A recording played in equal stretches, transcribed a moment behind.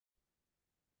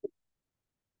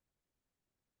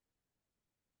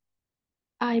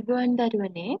ආයිබෝන්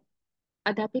දරුවනේ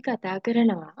අද අපි කතා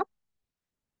කරනවා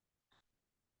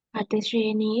හත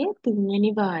ශ්‍රේණියේ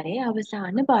තුන්වෙනි වාරයේ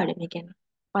අවසාන පාඩම ගැන.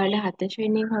 ඔයාලා හත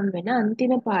ශ්‍රේණියෙන් හම් වෙන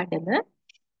අන්තිම පාඩම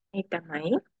ඒ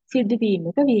තමයි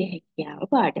සිදුවීමක විය හැකියාව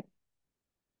පාඩම.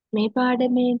 මේ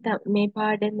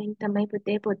පාඩමෙන් තමයි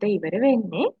පුතේ පොත ඉවර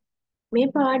වෙන්නේ. මේ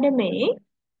පාඩමේ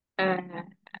අ,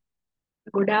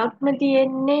 ගොඩාක්ම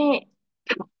තියෙන්නේ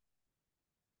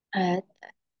අ,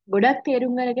 ගොඩක්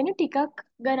තේරුම් අරගෙන ටිකක්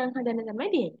ගණන් හදන්න තමයි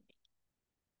තියෙන්නේ.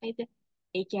 හරිද?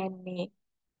 ඒ කියන්නේ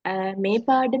මේ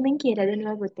පාඩමෙන් කියලා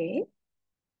දෙනවා පුතේ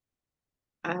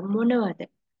මොනවද?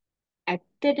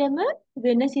 ඇත්තටම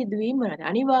වෙන සිදුවීම් මොනවද?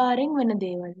 අනිවාර්යෙන් වෙන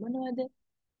දේවල් මොනවද?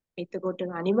 එතකොට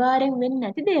අනිවාර්යෙන් වෙන්නේ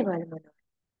නැති දේවල් මොනවද?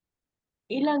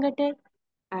 ඊළඟට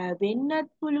වෙන්නත්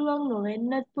පුළුවන්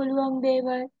නොවෙන්නත් පුළුවන්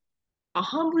දේවල්,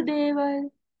 අහඹු දේවල්,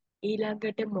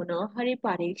 ඊළඟට මොනවා හරි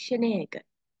පරීක්ෂණයක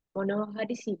මොනවා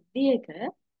හරි සිද්ධියක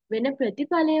වෙන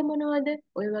ප්‍රතිඵලය මොනවද?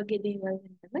 ඔය වගේ දේවල්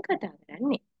ගැන තමයි කතා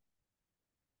කරන්නේ.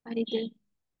 හරිද?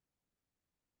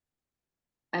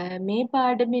 මේ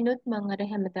පාඩමිනුත් මම අර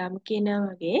හැමදාම කියනා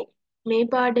වගේ මේ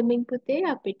පාඩමින් පුතේ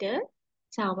අපිට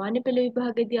සාමාන්‍ය පෙළ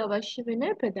විභාගයේදී අවශ්‍ය වෙන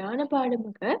ප්‍රධාන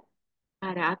පාඩමක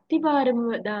අර අත්තිවාරම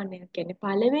දානයක් කියන්නේ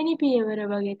පළවෙනි පියවර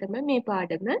වගේ තමයි මේ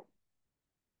පාඩම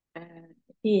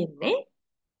තියෙන්නේ.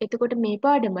 එතකොට මේ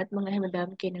පාඩමත් මම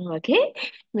හැමදාම කියනවා වගේ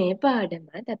මේ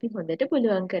පාඩමත් අපි හොඳට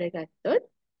පුළුවන් කරගත්තොත්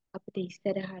අපිට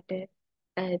ඉස්සරහට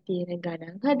තියෙන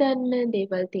ගණන් හදන්න,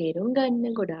 දේවල් තේරුම්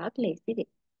ගන්න ගොඩාක් ලේසි වෙයි.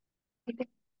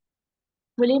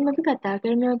 මුලින්ම අපි කතා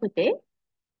කරනවා පුතේ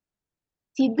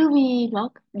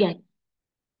සිදුවීමක් ගැන.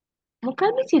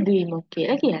 මොකක්ද සිදුවීමක්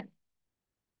කියලා කියන්නේ?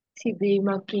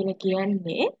 සිදුවීමක් කියලා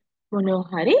කියන්නේ මොනවා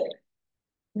හරි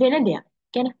වෙන දෙයක්.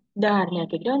 කියන්නේ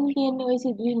උදාහරණයක් විදිහට ඔන්න කියන්නේ ওই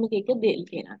සිදුවීමක එක දෙල්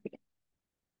කියන අපිට.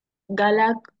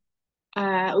 ගලක්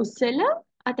උස්සලා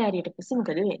අතෑරියට පස්සේ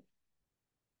මොකද වෙන්නේ?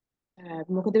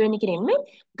 මොකද වෙන්නේ කියන්නේ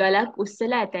ගලක්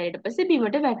උස්සලා අතෑරියට පස්සේ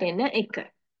බිමට වැටෙන එක.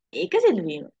 ඒක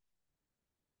සිදුවීම.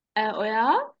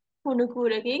 ඔයා කුණු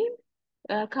කුරකින්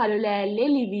කළු ලෑල්ලේ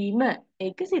ලිවීම.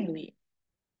 ඒක සිදුවීම.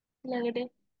 ඊළඟට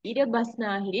ඉර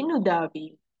බස්නාහිරින් උදා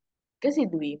වීම. එක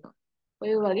සිදුවීමක්.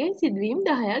 ඔය වගේ සිදුවීම්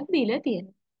 10ක් දීලා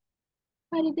තියෙනවා.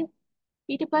 හරිද?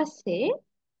 ඊට පස්සේ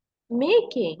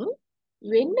මේකෙන්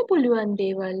වෙන්න පුළුවන්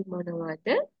දේවල් මොනවද?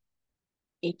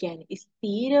 ඒ කියන්නේ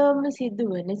ස්ථීරවම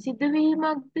සිදුවන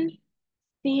සිදුවීමක්ද?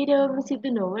 ස්ථීරවම සිදු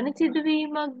නොවන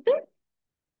සිදුවීමක්ද?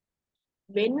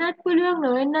 වෙන්නත් පුළුවන්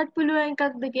නොවෙන්නත් පුළුවන්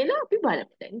එකක්ද කියලා අපි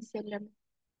බලමු දැන් ඉස්සෙල්ලම.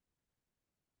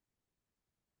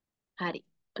 හරි.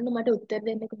 ඔන්න මට උත්තර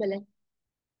දෙන්නක බලන්න.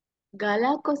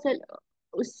 ගලක්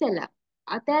උස්සලා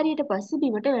අතෑරියට පස්සේ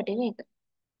බිමට වැටෙන එක.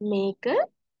 මේක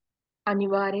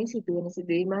අනිවාර්යෙන් සිදුවෙන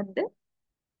සිදුවීමක්ද?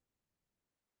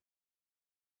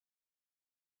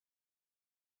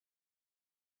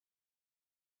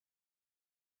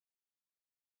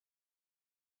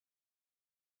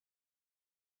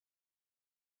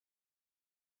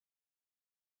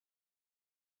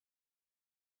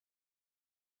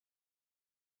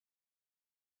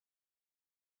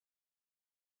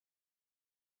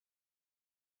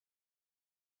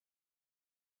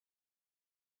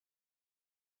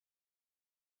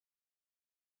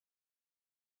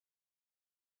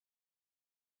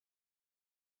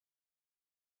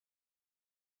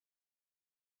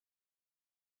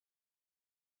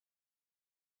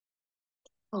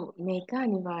 ඔව් මේක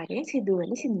අනිවාර්යෙන්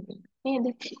සිදුවෙන සිදුවීමක් නේද?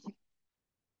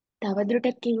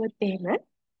 තවදුරටත් කිව්වොත් එහෙම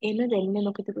වෙන්නේ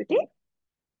මොකද පුතේ?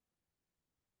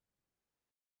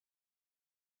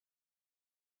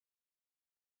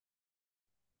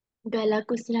 ගලක්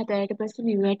උස්සලා අතෑරියට පස්සේ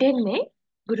බිම වැටෙන්නේ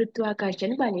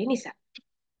ගුරුත්වාකර්ෂණ බලය නිසා.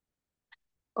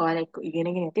 ඔයාලා එක්ක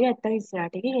ඉගෙනගෙන නැති නැත්තම්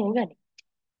ඉස්සරහට එක ඉගෙන ගන්න.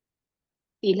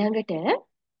 ඊළඟට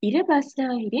ඉර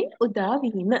බස්නාහිරින් උදා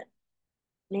වීම.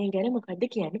 මේ ගැන මොකද්ද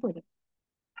කියන්න පුළුවන්?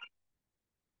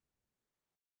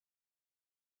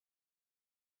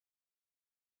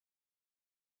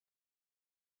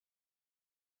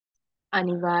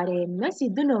 අනිවාර්යයෙන්ම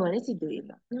සිදු නොවන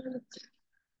සිදුවීමක්.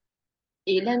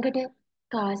 ඊළඟට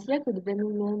කාසියක්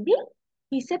උඩුදැමීමේදී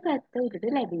හිස පැත්ත උඩට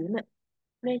ලැබීම.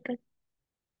 මේක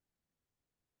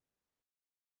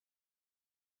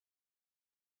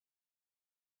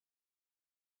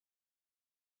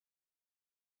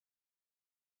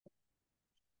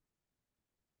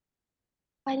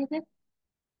හරිද?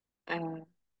 අ,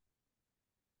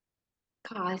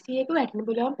 කාසියක වැටෙන්න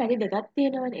පුළුවන් පැති දෙකක්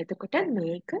තියෙනවනේ. එතකොට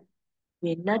මේක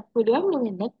වෙන්නත් පුළුවන්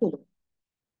නොවෙන්නත් පුළුවන්.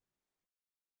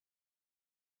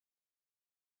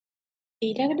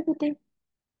 ඊළඟට පුතේ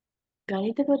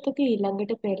ගණිත පොතක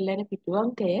ඊළඟට පෙරලෙන පිටු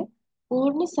අංකය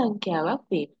පූර්ණ සංඛ්‍යාවක්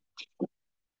වේ.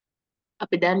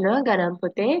 අපි දන්නවා ගණන්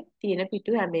පොතේ තියෙන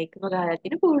පිටු හැම එකම ගාලා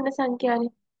තියෙන පූර්ණ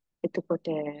සංඛ්‍යානේ. එතකොට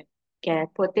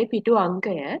පොතේ පිටු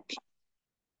අංකය.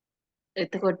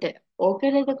 එතකොට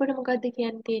ඕකෙන් එතකොට මොකද්ද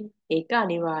කියන්න තියෙන්නේ? ඒක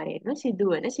අනිවාර්යයෙන්ම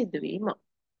සිදුවන සිදුවීම.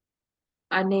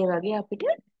 අන්න ඒ වගේ අපිට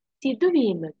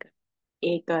සිදුවීමක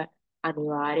ඒක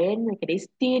අනිවාර්යයෙන්ම ඒකට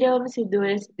ස්ථීරවම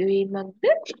සිදුවන සිදුවීමක්ද?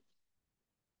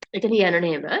 ඒක ලියන්න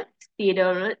නේම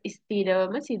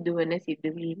ස්ථීරවම සිදුවන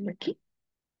සිදුවීමකි.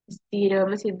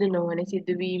 ස්ථීරවම සිදු නොවන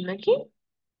සිදුවීමකි.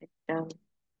 නැත්නම්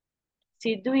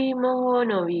සිදුවීම හෝ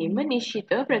නොවීම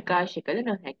නිශ්චිතව ප්‍රකාශ කළ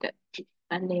නොහැක.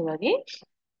 අන්න ඒ වගේ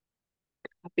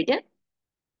අපිට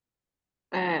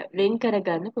වෙන්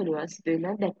කරගන්න පුළුවන්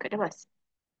සිදුවීමක් දැක්කට පස්සේ.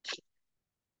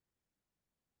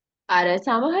 අර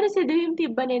සමහර සිදුවීම්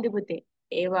තිබ්බ නේද පුතේ?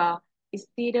 ඒවා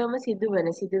ස්ථීරවම සිදුවන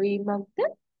සිදුවීමක්ද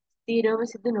ස්ථීරවම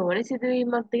සිදු නොවන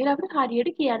සිදුවීමක්ද කියලා අපිට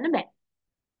හරියට කියන්න බෑ.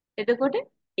 එතකොට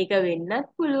ඒක වෙන්නත්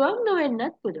පුළුවන්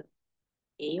නොවෙන්නත් පුළුවන්.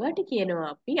 ඒවට කියනවා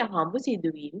අපි අහඹු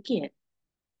සිදුවීම් කියලා.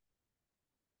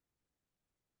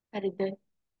 හරිද?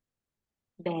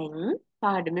 දැන්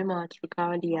පාඩමේ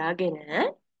මාතෘකාව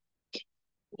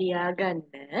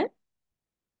ලියාගන්න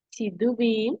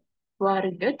සිදුවීම්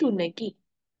වර්ග තුනකි.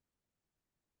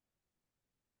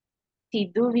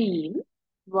 සිදුවීම්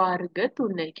වර්ග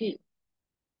තුනකි.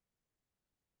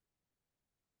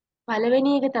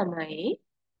 පළවෙනි එක තමයි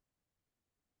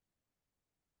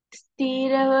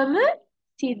ස්ථීරවම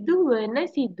සිදුවන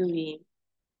සිදුවීම්.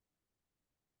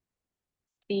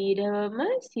 ස්ථීරවම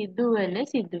සිදුවන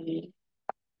සිදුවීම්.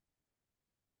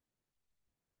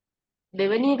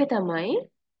 දෙවෙනි එක තමයි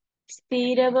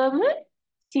ස්ථීරවම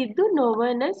සිදු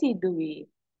නොවන සිදුවීම්.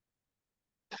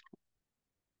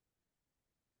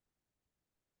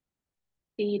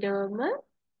 ස්ථීරවම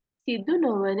සිදු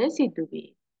නොවන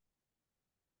සිදුවීම්.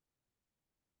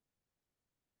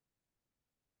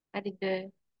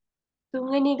 හරිද?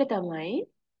 තුන්වෙනි එක තමයි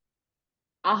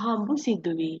අහඹු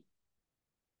සිදුවීම්.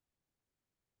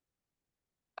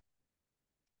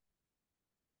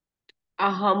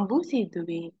 අහඹු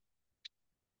සිදුවීම්.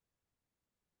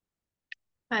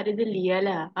 හරිද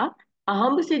ලියලා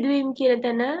අහඹු සිදුවීම් කියන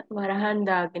තැන වරහන්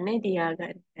දාගෙන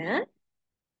තියාගන්න.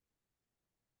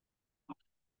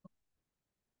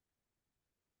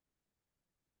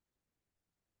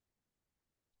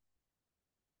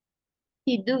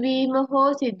 සිදුවීම හෝ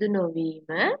සිදු නොවීම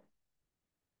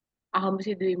අහඹු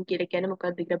සිදුවීම් කියලා කියන්නේ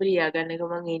මොකක්ද කියලා අපි ලියාගන්න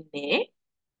ගමන් එන්නේ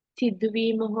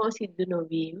සිදුවීම හෝ සිදු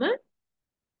නොවීම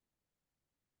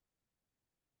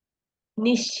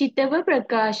නිශ්චිතව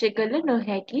ප්‍රකාශ කළ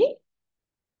නොහැකි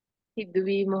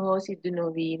සිදුවීම හෝ සිදු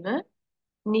නොවීම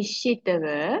නිශ්චිතව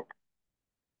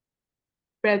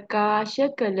ප්‍රකාශ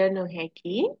කළ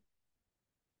නොහැකි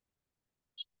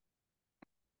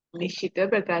නිශ්චිතව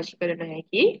ප්‍රකාශ කළ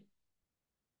නොහැකි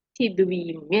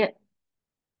සිදුවීම්ය.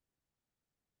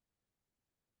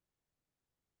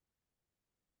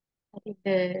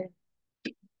 හරිද?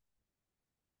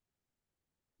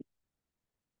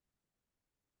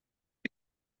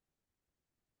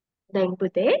 දැන්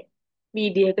පුතේ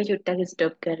වීඩියෝ එක චුට්ටක්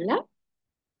ස්ටොප් කරලා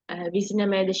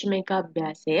 29.1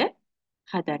 අභ්‍යාසය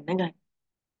හදන්න ගන්න.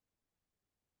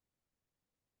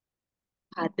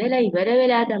 හදලා ඉවර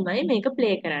වෙලා තමයි මේක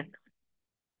ප්ලේ කරන්න.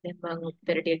 දැන් මම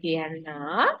උත්තර ටික කියන්න.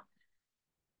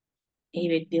 ඒ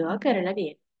විදිහව කරලා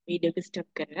තියෙනවා. වීඩියෝ එක ස්ටොප්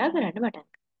කරලා කරන්න පටන් ගන්න.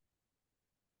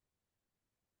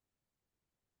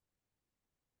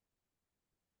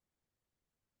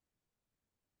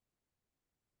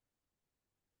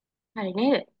 හරි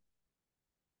නේද?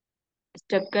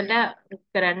 ස්ටොප් කරලා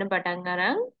කරන්න පටන්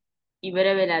අරන් ඉවර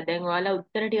වෙලා දැන් ඔයාලා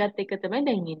උත්තර ටිකත් එක තමයි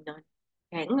දැන් ඉන්න ඕනේ.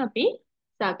 දැන් අපි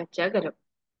සාකච්ඡා කරමු.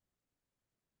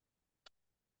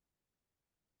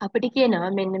 අපිට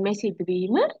කියනවා මෙන්න මේ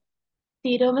සිදුවීම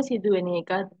ස්ථිරවම සිදුවෙන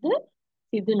එකක්ද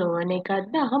සිදු නොවන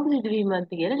එකක්ද අහඹු සිදුවීමක්ද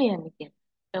කියලා ලියන්න කියනවා.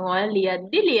 දැන් ඔයාලා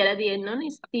ලියද්දි ලියලා තියෙන්න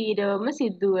ඕනේ ස්ථිරවම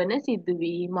සිදුවන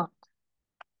සිදුවීමක්.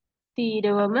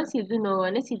 ස්ථිරවම සිදු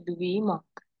නොවන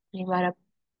සිදුවීමක්. මේ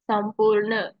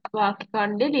සම්පූර්ණ වාක්‍ය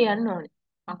ඛණ්ඩය ලියන්න ඕනේ.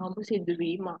 අහඹු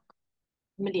සිදුවීමක්.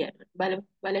 එහම ලියන්න.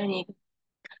 බලවෙනි එක.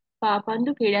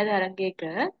 පාපන්දු ක්‍රීඩා තරගයක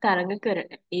තරඟ කරන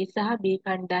A සහ B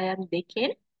කණ්ඩායම්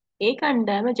දෙකෙන් ඒ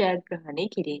කණ්ඩායම ජයග්‍රහණය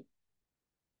කිරීම.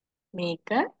 මේක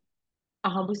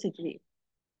අහඹු සිදුවීම.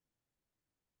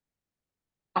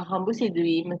 අහඹු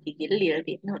සිදුවීමකි කියලා ලියලා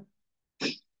තියෙනවා.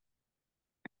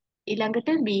 ඊළඟට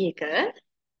B එක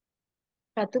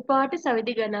රතු පාට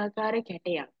සවිදි ඝනාකාර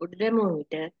කැටයක් උඩ දැමුව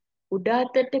විට උඩ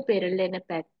අතට පෙරලෙන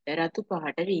පැත්ත රතු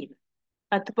පාට වීම.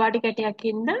 රතු පාට කැටයක්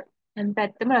හින්දා හැම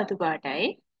පැත්තම රතු පාටයි.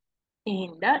 ඒ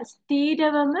හින්දා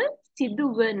ස්ථීරවම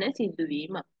සිදුවන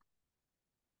සිදුවීමක්.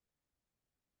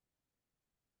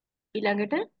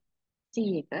 ඊළඟට C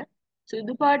එක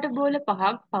සුදු පාට බෝල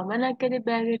පහක් පමණක් ඇති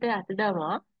බෑගයට අත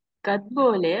දමා ගත්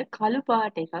බෝලය කළු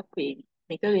පාට එකක් වේවි.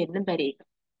 මේක වෙන්න බැරි එකක්.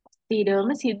 ස්ථිරවම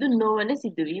සිදු නොවන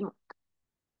සිදුවීම.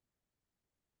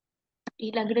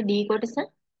 ඊළඟට ඩී කොටස.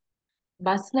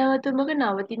 බස් නැවතුමක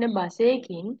නවතින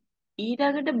බසයකින්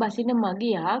ඊළඟට බසින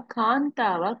මගියා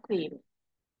කාන්තාවක් වීම.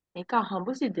 මේක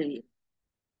අහඹු සිදුවීම.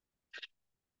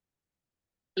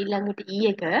 ඊළඟට ඊ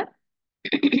එක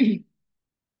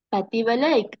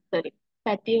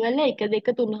පැතිවල 1 2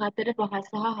 3 4 5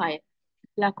 සහ 6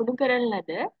 ලකුණු කරන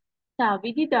ලද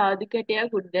සවිදි ධාතු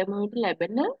කැටයක් උඩ දැමුවට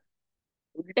ලැබෙන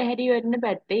උඩට හැරි වෙන්න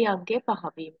පැත්තේ අංකය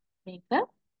 5 වීම. මේක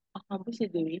අහඹු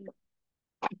සිදුවීම.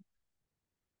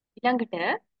 ඊළඟට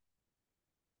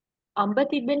අඹ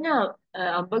තිබෙන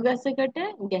අඹ ගසකට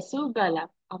ගැසූ ගලක්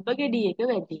අඹ ගෙඩියක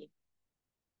වැදී.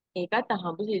 ඒකත්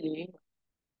අහඹු සිදුවීම.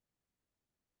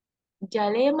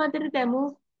 ජලය මතට දැමූ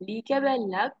ලී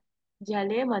කැබැල්ලක්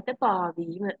ජලය මත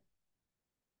පාවීම.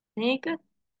 මේක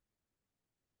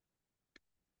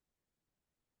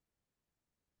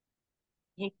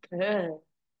එක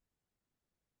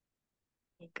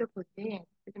එක පුතේ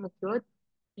ඇත්තටම කිව්වොත්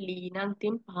ලී නම්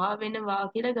තින් පහ වෙනවා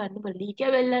කියලා ගන්න බෑ. ලී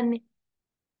කැබැල්ලන්නේ.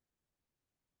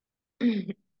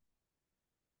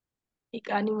 ඒක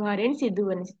අනිවාර්යෙන්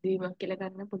සිදුවන සිදුවීමක් කියලා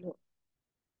ගන්න පුළුවන්.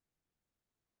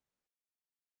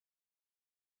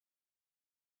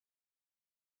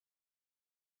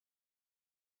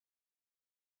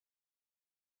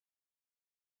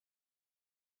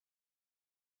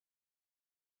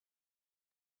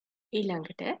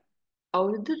 ඊළඟට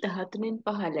අවුරුදු 13න්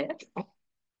පහළ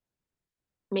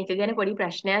මේක ගැන පොඩි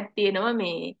ප්‍රශ්නයක් තියෙනවා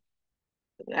මේ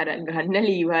අර ගන්න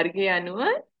ලී වර්ගය අනුව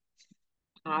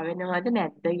ආවෙනවද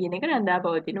නැද්ද කියන එක රඳා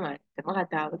පවතින වර්තම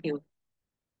කතාව කිව්වා.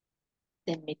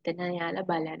 දැන් මෙතන යාලා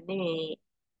බලන්නේ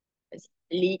මේ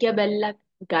ලී කැබැල්ලක්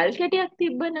ගල් කැටයක්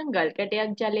තිබ්බනම් ගල්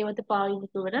කැටයක් ජලය මත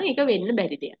පාවින්න පුළුවන් ඒක වෙන්න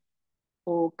බැරි දෙයක්.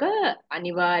 ඕක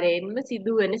අනිවාර්යයෙන්ම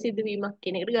සිදුවෙන සිදුවීමක්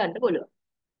කියන එකට ගන්න පුළුවන්.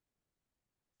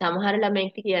 සමහර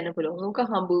ළමයින්ට කියන්න පුළුවන් ඕක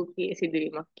හම්බු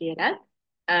සිදුවීමක් කියලා.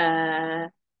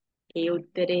 ඒ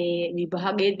උත්තරේ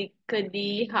විභාගයේ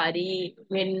දික්කදී හරි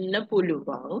වෙන්න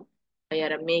පුළුවන්. අය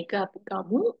අර මේක අපි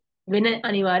ගමු වෙන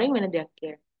අනිවාර්යෙන් වෙන දෙයක්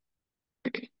කියලා.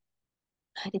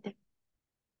 හරිද?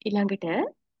 ඊළඟට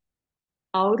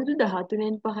අවුරුදු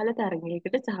 13න් පහළ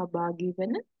තරගයකට සහභාගී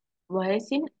වන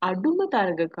වයසින් අඩුම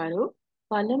තරගකරු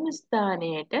පළමු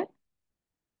ස්ථානයට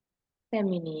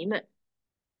පැමිණීම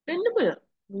වෙන්න පුළුවන්.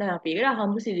 දැන් අපි ඒකට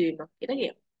අහඹු සිදුවීමක් කියලා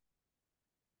කියමු.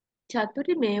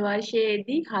 චතුරි මේ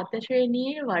වර්ෂයේදී 7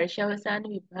 ශ්‍රේණියේ වර්ෂ අවසාන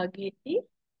විභාගයේදී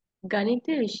ගණිත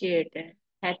විෂයට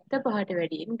 75ට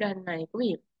වැඩියෙන් ගන්න අයෙකු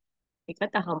වීම.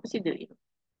 ඒකත් අහඹු සිදුවීම.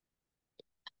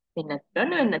 වෙන්නත්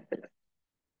පුළුවන් වෙන්නත් පුළුවන්.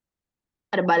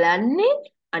 අර බලන්නේ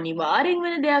අනිවාර්යෙන්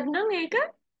වෙන දෙයක් නම් ඒක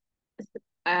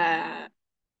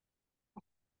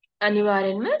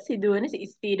අනිවාර්යෙන්ම සිදුවන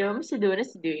ස්ථීරවම සිදුවන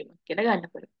සිදුවීමක් කියලා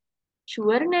ගන්න පුළුවන්.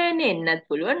 ෂුවර් නෑනේ එන්නත්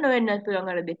පුළුවන් නොවෙන්නත්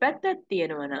පුළුවන් අර දෙපැත්තක්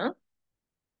තියෙනවා නම්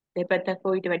දෙපැත්තක්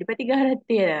හෝ ඊට වැඩි පැති ගහක්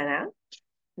තියෙනවා නම්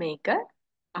මේක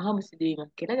අහඹු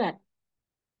සිදුවීමක් කියලා ගන්න.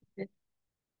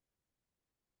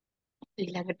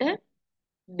 ඊළඟට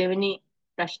දෙවෙනි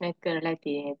ප්‍රශ්නයක් කරලා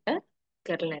තියෙන එක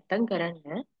කරලා නැත්තම්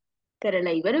කරන්න.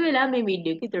 කරලා ඉවර වෙලා මේ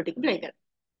වීඩියෝ එක ඉතුරු ටික ප්ලේ කරන්න.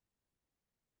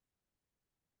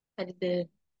 හරිද?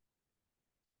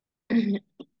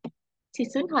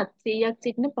 සිසුන් 700ක්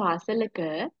සිටින පාසලක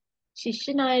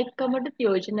ශිෂ්‍ය නායකකමට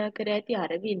යෝජනා කර ඇති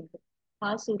අරවින්ද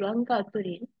හා සුරංග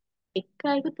අතුරින් එක්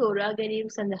අයෙකු තෝරා ගැනීම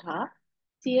සඳහා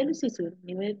සියලු සිසුන්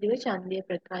නිවැරදිව ඡන්දය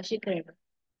ප්‍රකාශ කරනවා.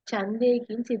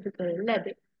 ඡන්දයකින් සිදු කරනු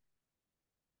ලැබේ.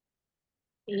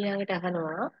 ඊළඟට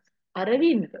අහනවා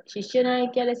අරවින්ද ශිෂ්‍ය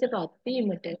නායකයා ලෙස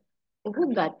පත්වීමට ඔහු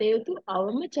ගත යුතු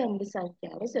අවම ඡන්ද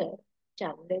සංඛ්‍යාව සර්.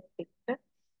 ඡන්දෙත් එක්ක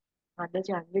අද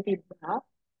ඡන්දෙ තිබ්බා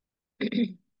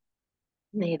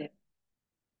නේද?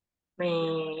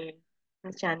 මේ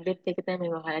ඡන්දෙත් එක තමයි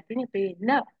මේ වහලා තියෙන්නේ. අපි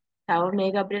ඉන්න තව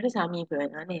මේක අපිට සමීප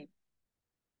වෙනවා නේද?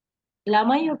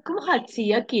 ළමයි ඔක්කොම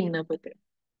 700ක් ඉන්න පුතේ.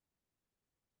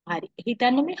 හරි.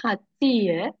 හිතන්න මේ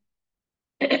 700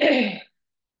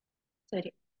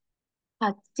 sorry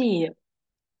 700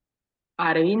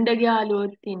 අරවින්දගේ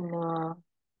යාළුවොත් ඉන්නවා.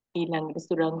 ඊළඟට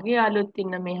සුරංගගේ යාළුවොත්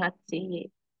ඉන්න මේ 700.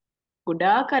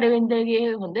 ගොඩාක් අරවින්දගේ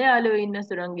හොඳ යාළුවෝ ඉන්න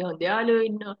සුරංගගේ හොඳ යාළුවෝ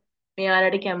ඉන්නවා.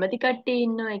 මෙයාලට කැමති කට්ටිය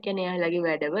ඉන්නවා. ඒ කියන්නේ එයාලගේ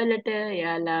වැඩවලට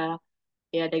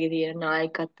එයාටගේ තියෙන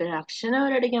නායකත්ව ලක්ෂණ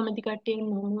වලට කැමති කට්ටිය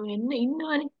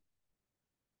ඉන්නවනේ.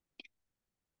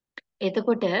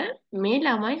 එතකොට මේ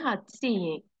ළමයි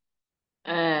 700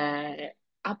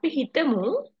 අපි හිතමු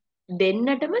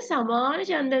දෙන්නටම සමාන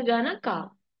ඡන්ද ගණනක්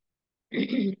ආවා.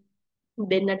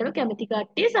 දෙන්නටම කැමති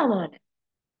කට්ටිය සමානයි.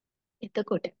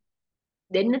 එතකොට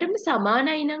දෙන්නටම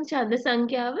සමානයි නම් ඡන්ද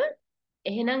සංඛ්‍යාව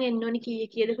එහෙනම් එන්න ඕනි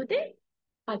කීයේ කියද පුතේ?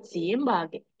 700න්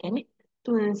භාගය. කියන්නේ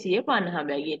 350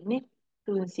 බැගින්නේ.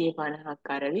 350ක්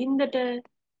අරවින්දට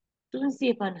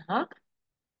 350ක්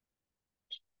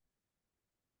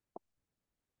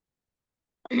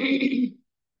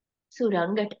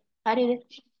සුරංගට. හරිද?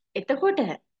 එතකොට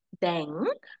දැන්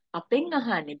අපෙන්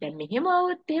අහන්නේ දැන් මෙහෙම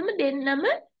આવොත් එහෙම දෙන්නම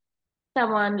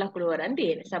සමාන ලකුණු වරන්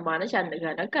තියෙන. සමාන ඡන්ද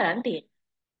ගණනක් කරන් තියෙන.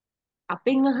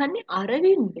 අපෙන් අහන්නේ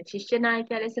අරවින්ද ශිෂ්‍ය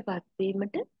නායකයා ලෙස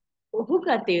පත්වීමට ඔහු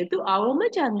ගත යුතු අවම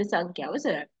ඡන්ද සංඛ්‍යාව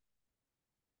සොයන්න.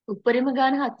 උපරිම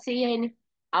ගාන 700යිනේ.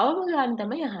 අවම ගාන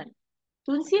තමයි අහන්නේ.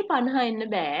 350 එන්න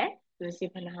බෑ.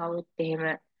 350 වුත් එහෙම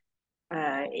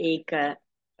ඒක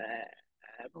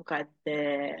මොකද්ද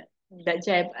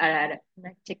ජය අර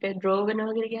මැච් එක ඩ්‍රෝ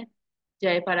වෙනවා කියලා කියන්නේ.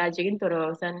 ජය පරාජයකින් තොරව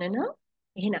අවසන් වෙනවා.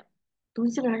 එහෙනම්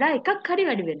 300 වඩා එකක් හරි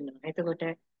වැඩි වෙනවා. එතකොට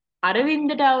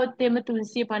අරවින්දට આવොත් එimhe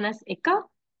 351ක්.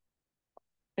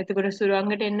 එතකොට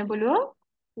සුරංගට එන්න පුළුවන්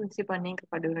 351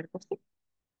 කඩ වුණාට පස්සේ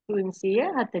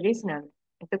 349.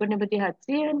 එතකොට නෙපති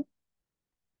 700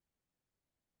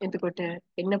 එතකොට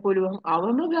එන්න පුළුවන්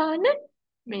අවම ගාන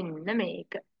මෙන්න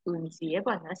මේක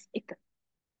 351.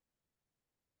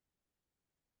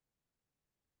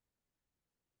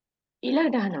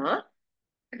 ඊළඟට අහනවා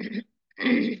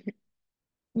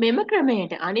මෙම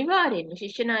ක්‍රමයට අනිවාර්යෙන්ම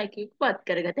ශිෂ්‍ය නායකයෙකු පත්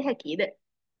කරගත හැකිද?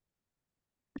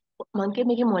 මං කිය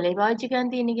මේකේ මොලේ පාවිච්චි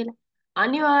කරන්න තියෙන කියලා.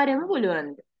 අනිවාර්යෙන්ම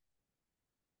පුළුවන්ද?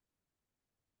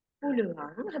 පුළුවන්.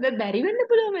 හැබැයි බැරි වෙන්න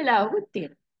පුළුවන් වෙලාවකුත්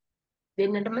තියෙනවා.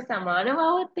 දෙන්නටම සමානව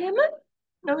આવොත් එහෙම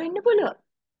නොවෙන්න පුළුවන්.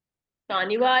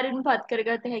 අනිවාර්යෙන්ම පත්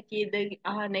කරගත හැකිද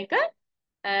අහන එක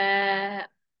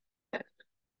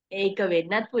ඒක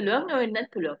වෙන්නත් පුළුවන් නොවෙන්නත්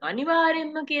පුළුවන්.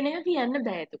 අනිවාර්යෙන්ම කියන එක කියන්න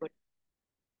බෑ එතකොට.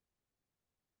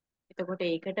 එතකොට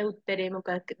ඒකට උත්තරේ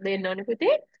මොකක්ද දෙන්න ඕනේ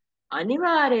පුතේ?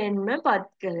 අනිවාර්යෙන්ම පත්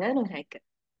කළ නොහැක.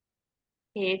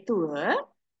 හේතුව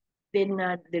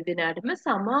දෙදෙනාටම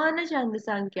සමාන ඡන්ද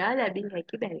සංඛ්‍යා ලැබිය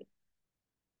හැකි බැරි.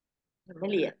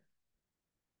 එමලිය.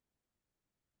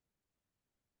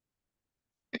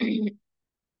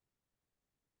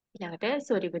 ඊළඟට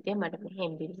සෝරි පුතේ මට මේ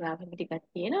හෙම්බිරිසාවෙම ටිකක්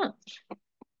තියෙනවා.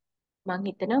 මං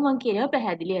හිතනවා මං කියනවා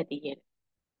පැහැදිලි ඇති කියලා.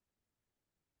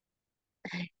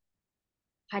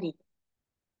 හරි.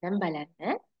 දැන්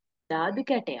බලන්න. ධාතු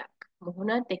කැටයක්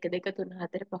මුහුණත් 1 2 3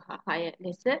 4 5 6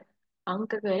 ලෙස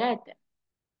අංක කර ඇත.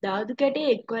 ධාතු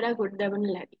කැටයේ එක්වරක් ගොඩ දමන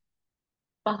ලදී.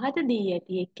 පහත දී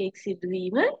ඇති එක් එක්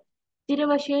සිදුවීම ස්ථිර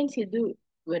වශයෙන් සිදු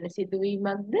වන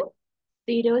සිදුවීමක්ද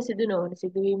ස්ථිරව සිදු නොවන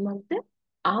සිදුවීමක්ද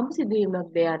ආම්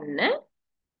සිදුවීමක්ද යන්න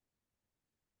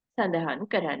සඳහන්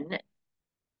කරන්න.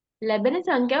 ලැබෙන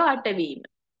සංඛ්‍යාව 8 වීම.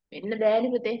 මෙන්න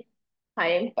බෑනේ පුතේ.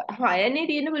 6නේ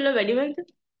තියෙන පුළුවන් වැඩිම එක.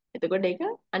 එතකොට ඒක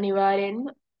අනිවාර්යෙන්ම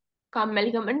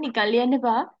කම්මැලිකමට නිකන් ලියන්න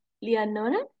එපා. ලියන්න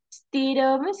ඕන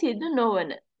ස්ථිරවම සිදු නොවන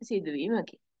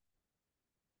සිදුවීමකි.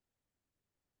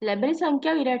 ලැබෙන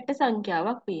සංඛ්‍යාව ඉරට්ට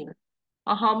සංඛ්‍යාවක් වීම.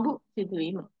 අහඹු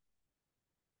සිදුවීම.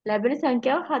 ලැබෙන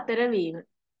සංඛ්‍යාව 4 වීම.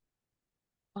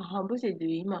 අහඹු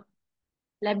සිදුවීම.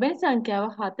 ලැබෙන සංඛ්‍යාව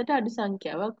 7ට අඩු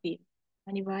සංඛ්‍යාවක් වීම.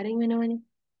 අනිවාර්යෙන් වෙනවනේ.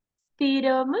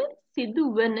 ස්ථිරවම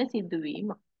සිදුවන සිදුවීම.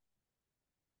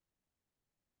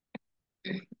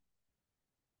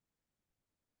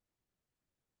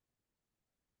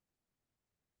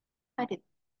 හරි.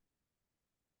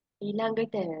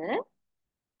 ඊළඟට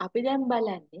අපි දැන්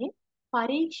බලන්නේ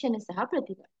පරීක්ෂණ සහ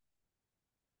ප්‍රතිඵල.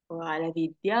 ඔයාලා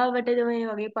විද්‍යාවටද මේ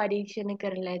වගේ පරීක්ෂණ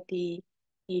කරලා ඇති.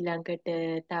 ඊළඟට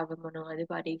තව මොනවද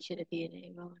පරීක්ෂණ තියෙන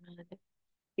ඒවා මොනවද?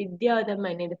 විද්‍යාව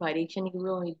තමයි නේද පරීක්ෂණ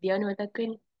කිව්වම විද්‍යාවනේ මතක්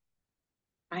වෙන්නේ.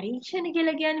 පරීක්ෂණ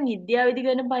කියලා කියන්නේ විද්‍යාවේදී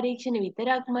කරන පරීක්ෂණ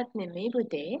විතරක්මත් නෙමෙයි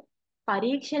පුතේ.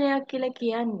 පරීක්ෂණයක් කියලා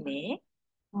කියන්නේ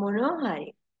මොනවා හරි.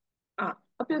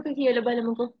 අපි ඔක කියලා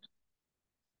බලමුකෝ.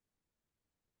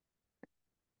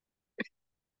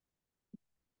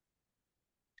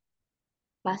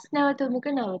 බස් නැවතුමක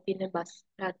නවතින බස්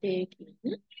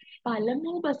රථයකින්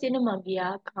පළමු බසින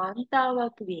මගියා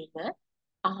කාන්තාවක් වීම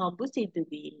අහඹු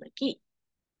සිදුවීමකි.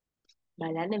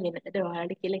 බලන්න වෙනතට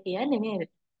ඔයාලට කියලා කියන්නේ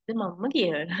නේද? මම්ම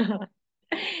කියනවා.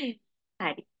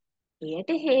 හරි. එයට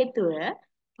හේතුව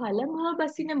පළමුව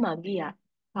බසින මගියා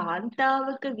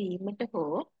කාන්තාවක වීමට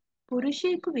හෝ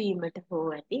පුරුෂයෙකු වීමට හෝ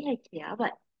ඇති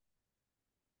හැකියාවයි.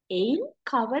 එයින්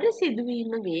කවර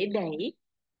සිදුවීම වේදැයි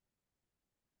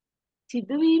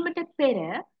සිදුවීමට පෙර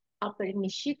අපට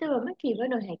නිශ්චිතවම කිව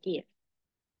නොහැකිය.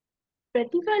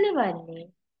 ප්‍රතිඵල වන්නේ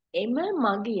එම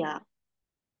මගියා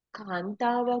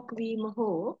කාන්තාවක් වීම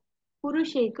හෝ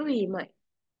පුරුෂයෙකු වීමයි.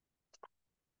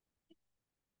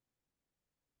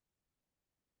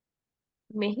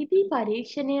 මෙහිදී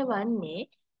පරීක්ෂණය වන්නේ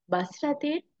බස්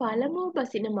රථයේ පළමුව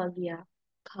බසින මගියා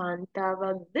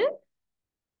කාන්තාවක්ද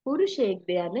පුරුෂයෙක්ද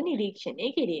යන්න නිරීක්ෂණය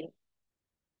කිරීම.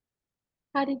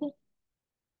 හරිද?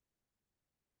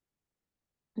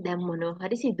 දැන් මොනවා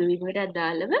හරි සිදුවීමකට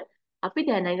අදාළව අපි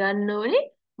දැනගන්න ඕනේ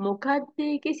මොකක්ද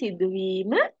ඒකේ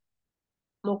සිදුවීම,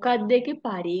 මොකක්ද ඒකේ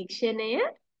පරීක්ෂණය,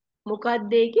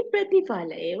 මොකක්ද ඒකේ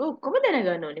ප්‍රතිඵල. ඒව ඔක්කොම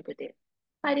දැනගන්න ඕනේ පුතේ.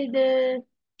 හරිද?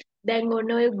 දැන්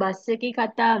ඔන්න ඔය බස් එකේ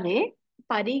කතාවේ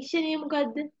පරීක්ෂණය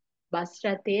මොකද්ද? බස්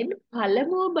රථයෙන්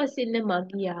පළමුව බසින්න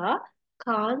මගියා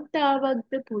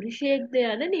කාන්තාවක්ද පුරුෂයෙක්ද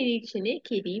යන නිරීක්ෂණය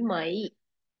කිරීමයි.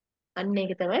 අන්න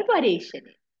ඒක තමයි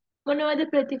පරීක්ෂණය. මොනවද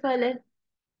ප්‍රතිඵල?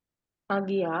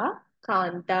 මගියා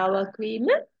කාන්තාවක් වීම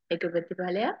එක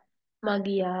ප්‍රතිඵලයක්.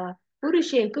 මගියා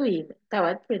පුරුෂයෙකු වීම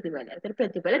තවත් ප්‍රතිඵලයක්. ඒතර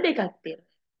ප්‍රතිඵල දෙකක් තියෙනවා.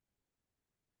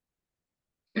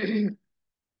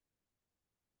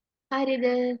 හරිද?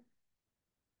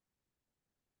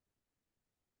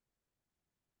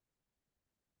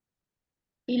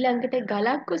 ඊළඟට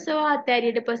ගලක් ඔසවා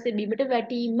අතෑරියට පස්සේ බිමට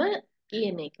වැටීම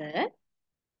කියන එක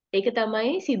ඒක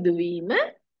තමයි සිදුවීම.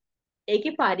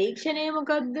 ඒකේ පරීක්ෂණය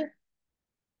මොකක්ද?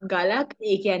 ගලක්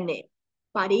ඒ කියන්නේ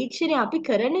පරීක්ෂණය අපි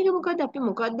කරන එක මොකද්ද? අපි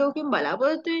මොකද්ද ඕකෙන්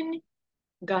බලාපොරොත්තු වෙන්නේ?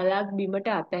 ගලක් බිමට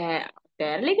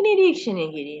අතෑරලා ඒක නිරීක්ෂණය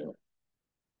කිරීම.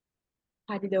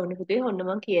 හරිද? ඔන්න පුතේ ඔන්න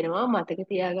මම කියනවා මතක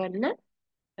තියාගන්න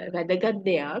වැදගත්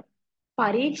දෙයක්.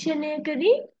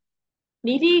 පරීක්ෂණයකදී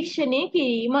නිරීක්ෂණය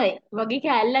කිරීමයි වගේ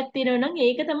කැලලක් තියෙනවා නම්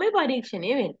ඒක තමයි පරීක්ෂණය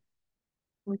වෙන්නේ.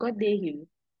 මොකක්ද ඒ කිව්වේ?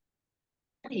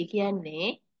 ඒ කියන්නේ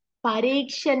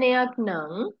පරීක්ෂණයක්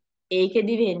නම්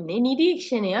ඒකෙදි වෙන්නේ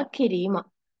නිරීක්ෂණයක් කිරීම.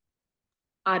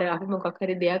 අර අපි මොකක්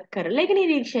හරි දෙයක් කරලා ඒක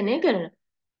නිරීක්ෂණය කරනවා.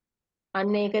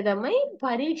 අන්න ඒක තමයි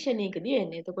පරීක්ෂණයකදී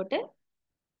වෙන්නේ. එතකොට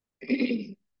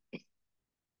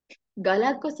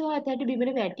ගලක් ඔසවා අතට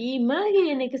බිමට වැටීම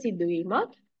කියන එක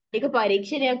සිදුවීමක්. ඒක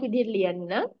පරීක්ෂණයක් විදිහට ලියන්න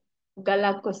නම්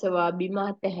ගලක් ඔසවා බිම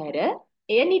අතහැර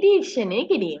එය නිරීක්ෂණය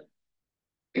කිරීම.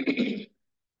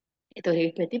 එතකොට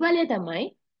ඒ ප්‍රතිඵලය තමයි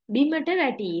බිමට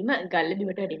වැටීම. ගල්ල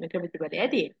බිමට වැටීම එක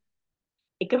ප්‍රතිඵලයක් තියෙනවා.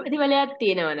 එක ප්‍රතිඵලයක්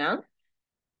තියෙනවා නම්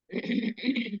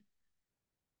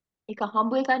ඒක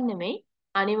හම්බ එකක් නෙමෙයි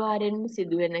අනිවාර්යෙන්ම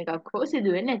සිදුවෙන එකක් හෝ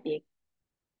සිදුවෙන්නේ නැති එකක්.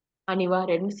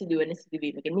 අනිවාර්යෙන්ම සිදුවෙන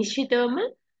සිදුවීමක නිශ්චිතවම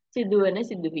සිදුවන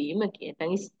සිදුවීමකි.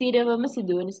 නැත්නම් ස්ථිරවම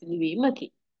සිදුවන සිදුවීමකි.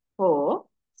 හෝ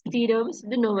ස්ථිරවම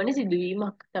සිදු නොවන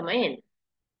සිදුවීමක් තමයි එන්නේ.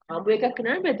 හම්බ එකක්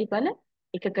කරන ප්‍රතිඵල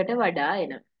එකකට වඩා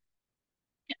එනවා.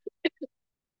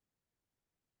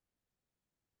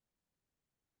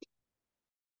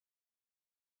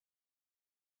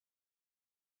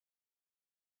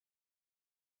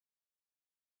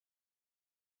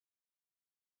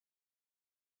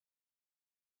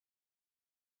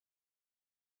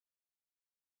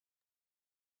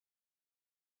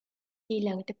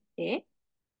 ඊළඟට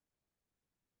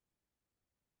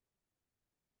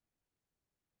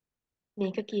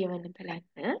මේක කියවන්න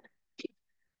බලන්න.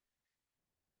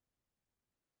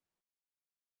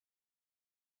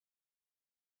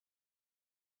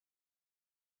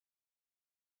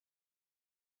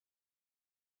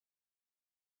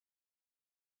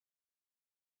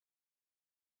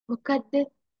 මොකද්ද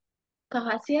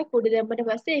කහසියක් උඩ දැම්මට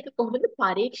පස්සේ ඒක කොහොමද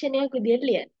පරීක්ෂණයක් විදියට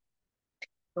ලියන්නේ?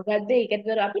 මොකද්ද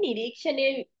ඒකතර අපි නිරීක්ෂණය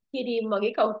කිරීම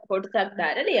වගේ කොටසක්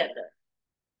දාලා ලියනවා.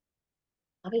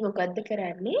 අපි මොකද්ද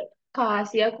කරන්නේ?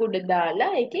 කාසියක් උඩ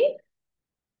දාලා ඒකේ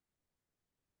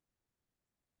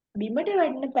බිමට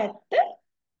වැටෙන පැත්ත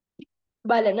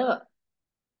බලනවා.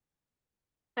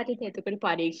 හරිද? එතකොට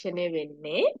පරීක්ෂණය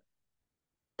වෙන්නේ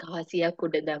කාසියක්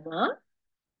උඩ දමා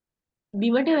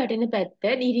බිමට වැටෙන පැත්ත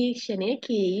නිරීක්ෂණය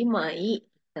කිරීමයි.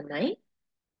 තමයි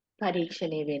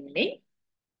පරීක්ෂණය වෙන්නේ.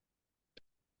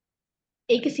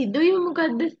 ඒක සිදුවීම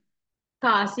මොකද්ද?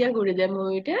 කාසියක් උඩ දැමුව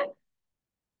විට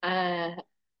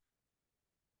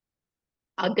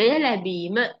අගය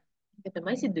ලැබීම. ඒක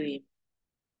තමයි සිදුවීම.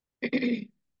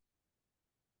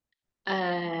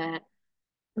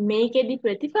 මේකෙදි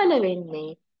ප්‍රතිඵල වෙන්නේ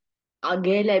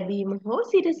අගය ලැබීම හෝ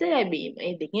සිරස ලැබීම.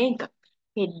 ඒ දෙකෙන් එකක්.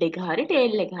 හෙඩ් එක හරි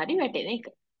ටේල් එක හරි වැටෙන එක.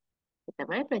 ඒ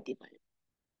තමයි ප්‍රතිඵල.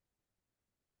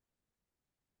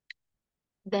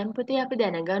 දැන් පුතේ අපි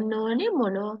දැනගන්න ඕනේ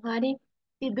මොනවා හරි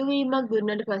සිදුවීමක්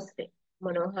දුන්නට පස්සේ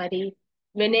මොනවා හරි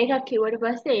වෙන එකක් කිව්වට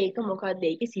පස්සේ ඒක මොකද්ද?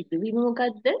 ඒකේ සිදුවීම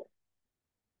මොකද්ද?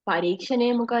 පරීක්ෂණය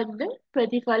මොකද්ද?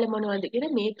 ප්‍රතිඵල මොනවද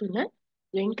කියලා මේ තුන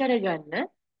වෙන් කරගන්න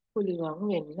පුළුවන්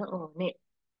වෙන්න ඕනේ.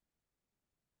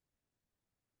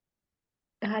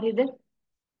 හරිද?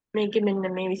 මේකේ මෙන්න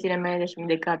මේ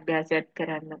 29.2 අභ්‍යාසයක්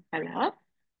කරන්න කළා.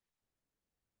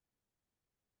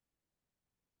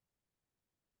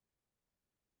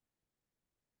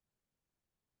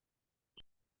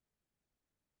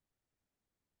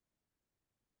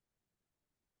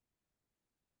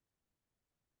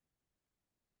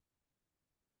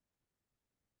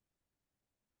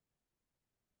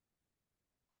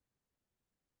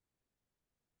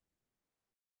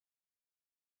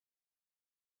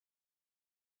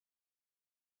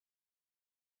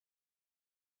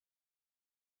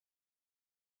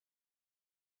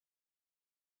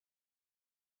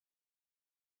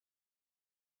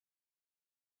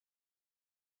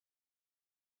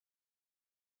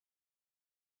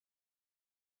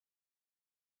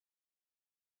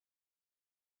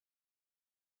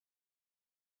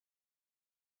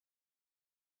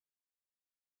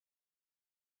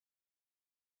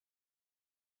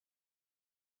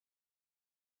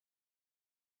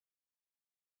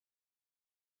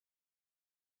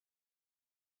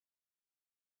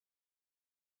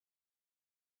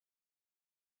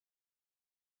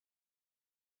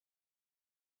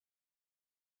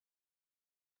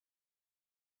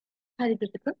 හරිද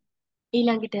පුතේ?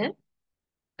 ඊළඟට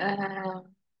අ,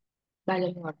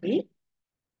 බලමු අපි.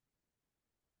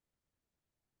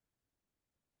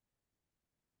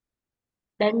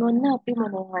 දැන් ඔන්න අපි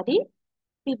මොනවා හරි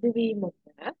සිදුවීමක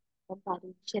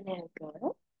පරීක්ෂණයක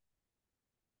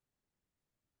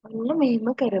ඔන්න මෙහෙම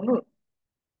කරමු.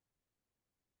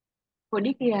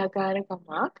 පොඩි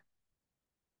ක්‍රියාකාරකමක්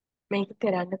මේක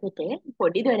කරන්න පුතේ.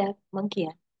 පොඩි දොඩක් මං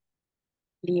කියන්නේ.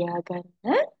 ලියා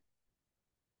ගන්න.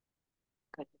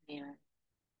 මොකද මෙයා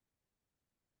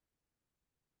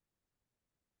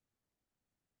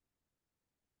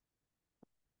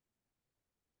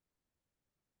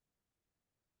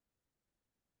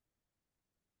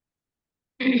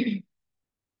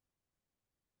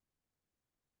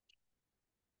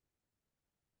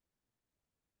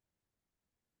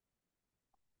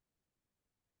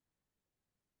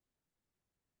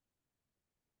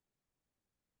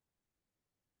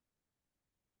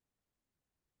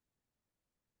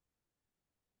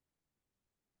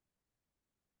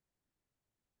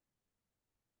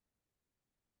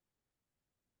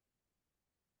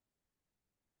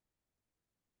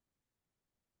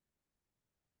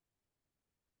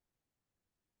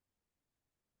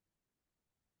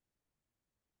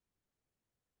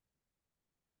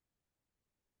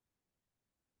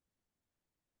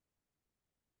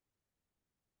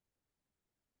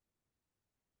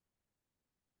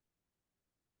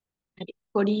හරි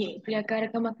පොඩි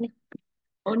ක්‍රියාකාරකමක් නේ.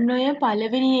 ඔන්න ඔය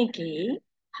පළවෙනි එකේ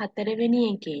හතරවෙනි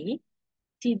එකේ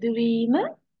සිදුවීම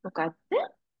මොකක්ද?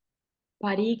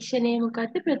 පරීක්ෂණය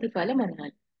මොකක්ද? ප්‍රතිඵල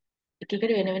මොනවාද? එක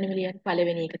එකට වෙන වෙනම ලියන්න.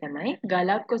 පළවෙනි එක තමයි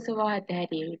ගලක් ඔසවා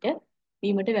ඇතහැරිය විට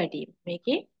බීමට වැටීම.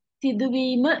 මේකේ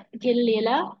සිදුවීම කියලා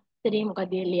ලියලා ඉතින්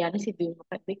මොකද ලියන්නේ? සිදුවීම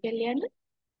මොකක්ද කියලා ලියන්න.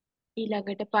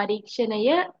 ඊළඟට පරීක්ෂණය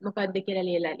මොකක්ද කියලා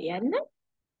ලියලා ලියන්න.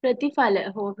 ප්‍රතිඵල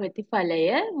හෝ ප්‍රතිඵලය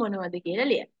මොනවද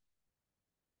කියලා ලියන්න.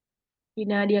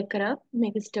 විනාඩියක් කරා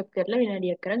මේක ස්ටොප් කරලා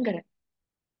විනාඩියක් කරන් කරන්න.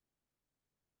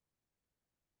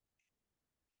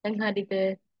 දැන් හරිද?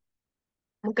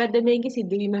 මොකද්ද මේකේ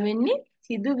සිදුවීම වෙන්නේ?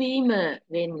 සිදුවීම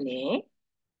වෙන්නේ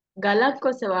ගලක්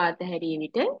ඔසවා අතහැරිය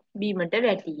විට බීමට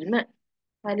වැටීම.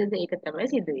 හරිද? ඒක තමයි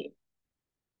සිදුවීම.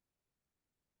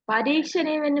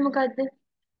 පරීක්ෂණය වෙන්නේ මොකද්ද?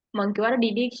 මං කියවර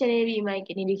නිරීක්ෂණය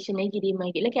වීමයි නිරීක්ෂණය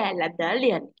කිරීමයි කියලා කෑල්ලක් දාලා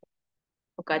ලියන්න.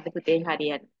 මොකද්ද පුතේ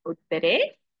හරියන්නේ? උත්තරේ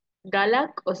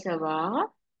ගලක් ඔසවා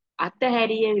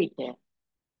අතහැරිය විට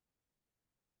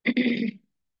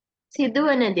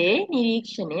සිදුවන දේ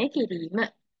නිරීක්ෂණය කිරීම.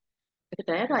 ඒක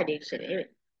තමයි පරීක්ෂණය වෙන්නේ.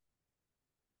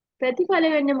 ප්‍රතිඵල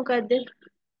වෙන්නේ මොකද්ද?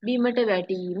 බීමට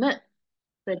වැටීම.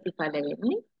 ප්‍රතිඵල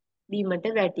වෙන්නේ බීමට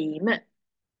වැටීම.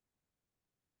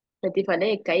 ප්‍රතිඵල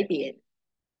එකයි තියෙන්නේ.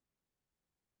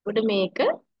 උඩ මේක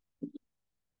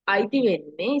අයිති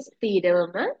වෙන්නේ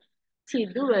ස්ථීරවම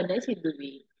සිදුවන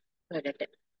සිදුවීම්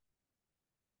වලට.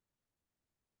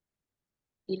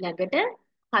 ඊළඟට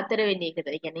හතරවෙනි එකට,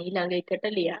 ඒ කියන්නේ ඊළඟ එකට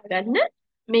ලියා ගන්න.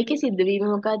 මේකේ සිදුවීම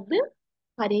මොකද්ද?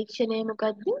 පරීක්ෂණය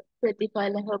මොකද්ද?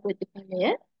 ප්‍රතිඵල හෝ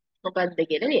ප්‍රතිඵලය මොකද්ද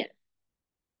කියලා ලියන්න.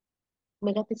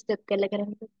 මේකත් ස්ටෙප් කරලා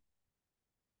කරන්න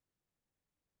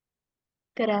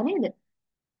කරා නේද?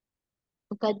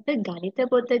 මොකද්ද ගණිත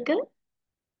පොතක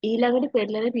ඊළඟට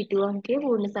පෙරලෙන පිටු අංකයේ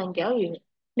පූර්ණ සංඛ්‍යාව වීම.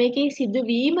 මේකේ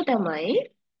සිදුවීම තමයි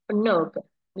ඔන්න ඕක.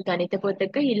 ගණිත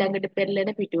පොතක ඊළඟට පෙරලෙන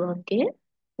පිටු අංකයේ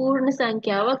පූර්ණ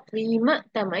සංඛ්‍යාවක් වීම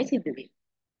තමයි සිදුවීම.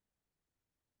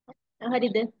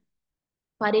 හරිද?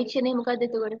 පරීක්ෂණය මොකද්ද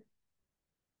එතකොට?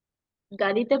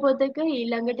 ගණිත පොතක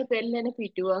ඊළඟට පෙරලෙන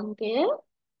පිටු අංකය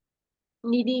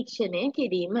නිරීක්ෂණය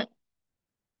කිරීම.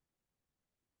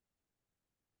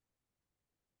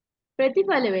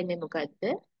 ප්‍රතිඵල වෙන්නේ මොකද්ද?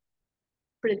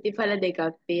 ප්‍රතිඵල දෙකක්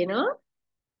තියෙනවා.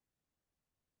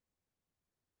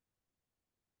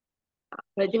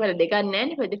 ප්‍රතිඵල දෙකක්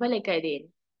නැහැ ප්‍රතිඵල එකයි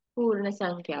තියෙන්නේ. පූර්ණ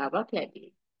සංඛ්‍යාවක්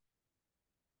ලැබීම.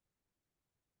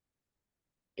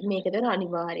 මේකද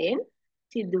අනිවාර්යෙන්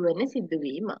සිදුවෙන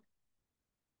සිදුවීම.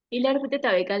 ඊළඟ පුතේ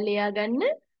තව එකක් ලියා ගන්න.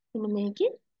 මෙන්න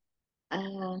මේකේ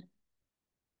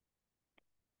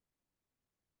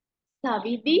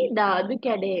සවිදි ධාතු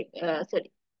කැඩේ සෝරි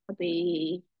අපි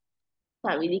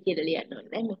සවිදි කියලා ලියන්න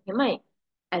ඕනේ මෙහෙමයි.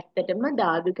 ඇත්තටම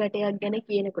ධාතු කැටයක් ගැන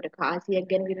කියනකොට කාසියක්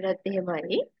ගැන විතරත්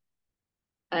එහෙමයි.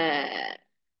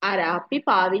 අර අපි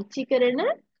පාවිච්චි කරන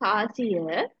කාසිය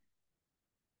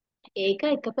ඒක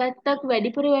එක පැත්තක්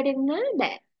වැඩිපුර වැටෙන්න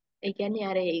බෑ. ඒ කියන්නේ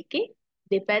අර ඒකේ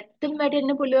දෙපැත්තම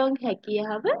වැටෙන්න පුළුවන්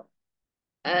හැකියාව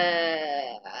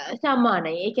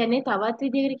සමානයි. ඒ කියන්නේ තවත්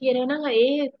විදිහකට කියනවා නම්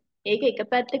ඒක එක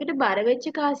පැත්තකට බර වෙච්ච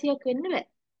කාසියක් වෙන්න බෑ.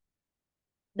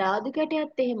 ධාතු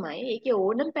කැටයත් එහෙමයි. ඒකේ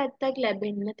ඕනම පැත්තක්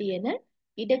ලැබෙන්න තියෙන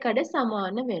ඉඩකඩ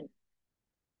සමාන වෙනවා.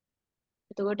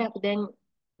 එතකොට අපි දැන්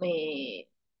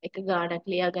මේ එක ගානක්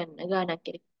ලියා ගන්න ගානක්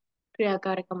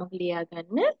ක්‍රියාකාරකමක් ලියා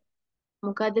ගන්න.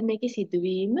 මොකද්ද මේකේ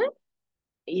සිදුවීම?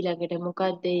 ඊළඟට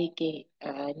මොකද්ද ඒකේ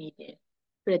නීතිය?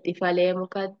 ප්‍රතිඵලය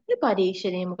මොකද්ද?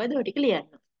 පරීක්ෂණය මොකද්ද? ඔය ටික ලියන්න.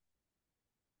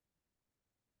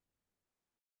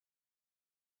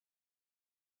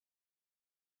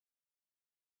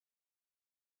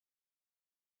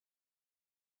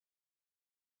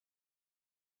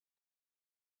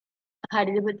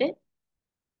 හරිද පුතේ?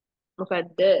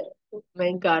 මොකද්ද?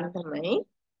 මම ගන්න තමයි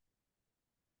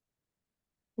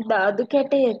ධාතු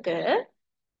කැටයක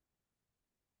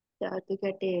ධාතු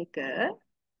කැටයක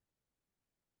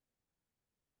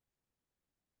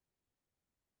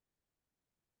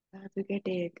ධාතු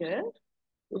කැටයක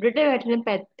උඩට වැටෙන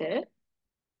පැත්ත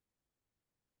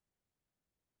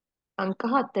අංක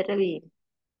 4 වීම.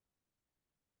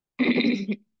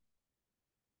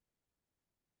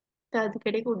 ධාතු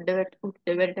කැටයක උඩ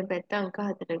වැටෙන පැත්ත අංක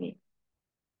 4 වීම.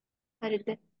 හරිද?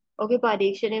 ඔගේ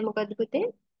පරීක්ෂණය මොකද්ද පුතේ?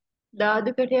 ධාතු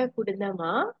කැටයක් උඩ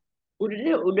දමා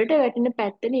උඩට වැටෙන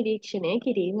පැත්ත නිරීක්ෂණය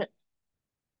කිරීම.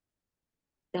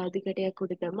 ධාතු කැටයක්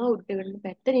උඩ දමා උඩට වැටෙන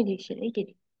පැත්ත නිරීක්ෂණය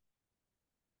කිරීම.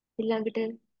 ඊළඟට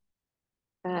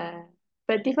අ,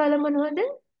 ප්‍රතිඵල මොනවද?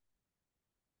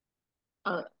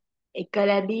 අ, එක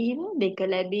ලැබීම, දෙක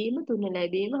ලැබීම, තුන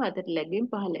ලැබීම, හතර ලැබීම,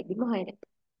 පහ ලැබීම, හය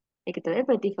ලැබීම. ඒක තමයි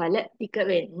ප්‍රතිඵල ටික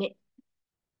වෙන්නේ.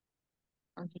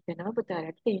 මම හිතනවා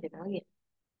පුතාලට තේරෙනවා කියලා.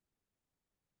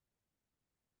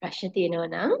 ප්‍රශ්න තියෙනවා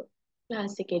නම්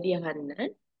ක්ලාස් එකේදී අහන්න.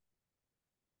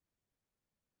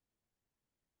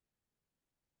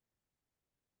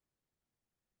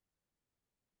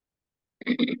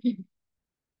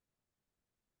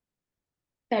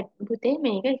 පුතේ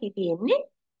මේක තියෙන්නේ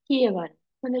කියවන්න.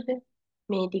 හොඳද?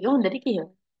 මේ ටික හොඳට කියවන්න.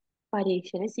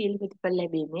 පරීක්ෂණ සීල ප්‍රතිඵල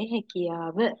ලැබීමේ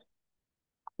හැකියාව.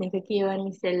 මේක කියවන්න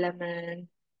ඉස්සෙල්ලම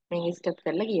මේක ස්ටොප්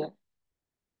කරලා කියවන්න.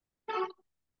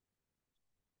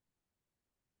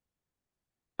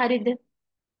 හරිද?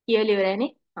 කියවලා ඉවරයිනේ?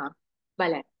 හා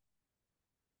බලන්න.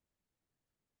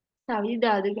 සවිධ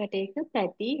ධාතු කැටයක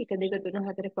පැති 1 2 3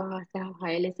 4 5 6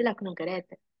 6 ලෙස ලකුණු කර ඇත.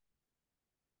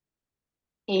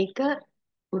 ඒක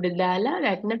උඩ දාලා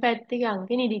වැටෙන පැත්තේ අංක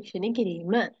නිරීක්ෂණය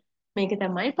කිරීම. මේක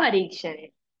තමයි පරීක්ෂණය.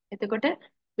 එතකොට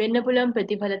වෙන්න පුළුවන්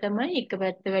ප්‍රතිඵල තමයි එක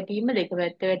පැත්ත වැටීම, දෙක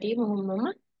පැත්ත වැටීම, මොහොමම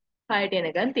හයට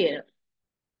යනකම් තියෙනවා.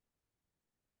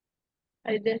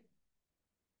 හරිද?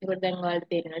 ඒකට දැන් ඔයාලට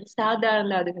තේරෙනවද? සාධාරණ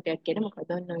ධාතු කැටයක් කියන්නේ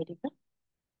මොකක්ද? ඔන්න ඔය ටික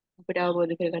අපිට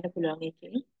අවබෝධ කරගන්න පුළුවන්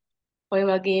එකේ. ඔය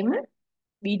වගේම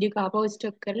වීඩියෝ කාපව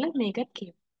ස්ටොප් කරලා මේකත්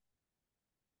කියමු.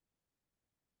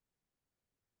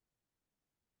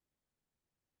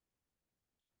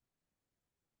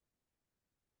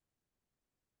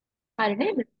 හරි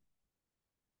නේද?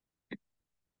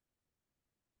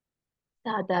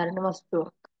 සාධාරණ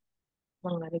වස්තුවක්.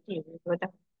 මම අර කියුවේ.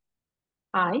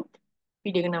 ආයිත්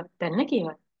වීඩියෝ එක නවත්තන්න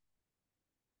කියවන්න.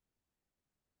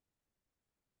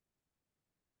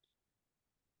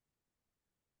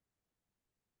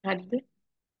 හරිද?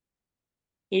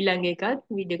 ඊළඟ එකත්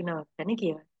වීඩියෝ එක නවත්තන්න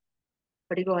කියවන්න.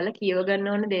 පොඩි කොහොල්ල කියව ගන්න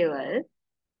ඕන දේවල්.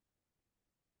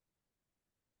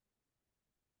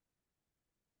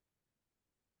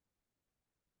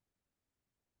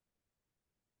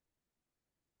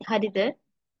 හරිද?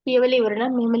 කියවල ඉවර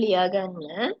නම් මෙහෙම ලියා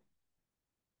ගන්න.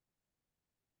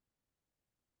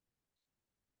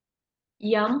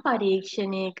 යම්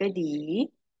පරීක්ෂණයකදී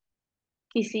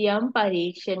කිසියම්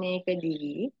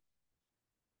පරීක්ෂණයකදී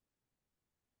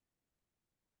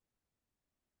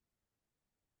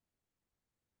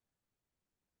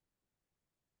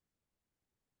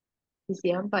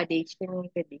කිසියම්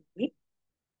පරීක්ෂණයකදී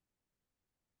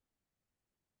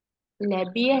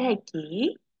ලැබිය හැකි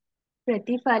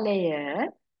ප්‍රතිඵලය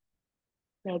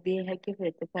ලැබිය හැකි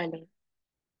ප්‍රතිඵලය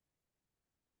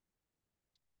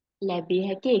ලැබිය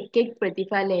හැකි එක්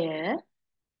ප්‍රතිඵලය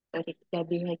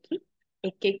ලැබිය හැකි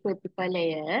එක් ප්‍රතිඵලය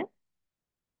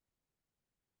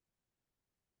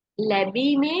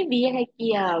ලැබීමේ විය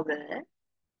හැකියාව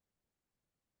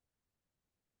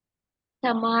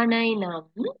සමානයි නම්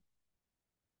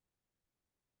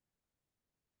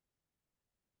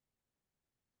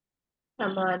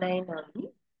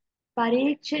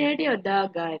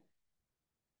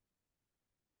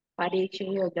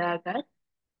පරීක්ෂණයට යොදාගත්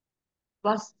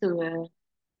වස්තුව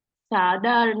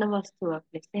සාධාරණ වස්තුවක්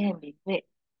ලෙස හැඳින්වේ.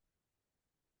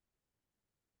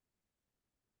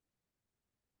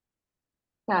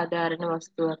 සාධාරණ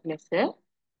වස්තුවක් ලෙස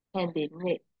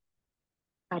හැඳින්වේ.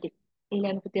 හරි.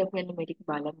 ඊළඟ පුතේ අපි මෙන්න මේ ටික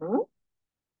බලමු.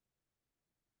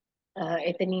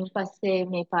 එතනින් පස්සේ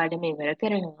මේ පාඩම ඉවර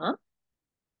කරනවා.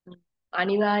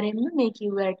 අනිවාර්යෙන්ම මේ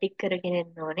කිව්ව ටික කරගෙන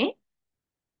යන්න ඕනේ.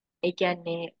 ඒ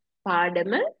කියන්නේ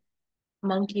පාඩම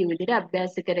මං කිව්ව විදිහට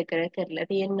අභ්‍යාස කර කර කරලා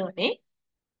තියෙන්න ඕනේ.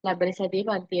 ලබන සතියේ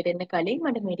පන්තියට එන්න කලින්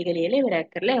මට මේ ටික ලියලා ඉවරයක්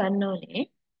කරලා එවන්න ඕනේ.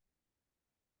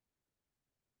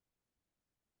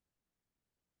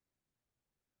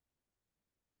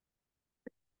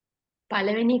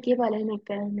 පළවෙනි එකේ පළවෙනි එක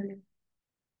කරන්න ඕනේ.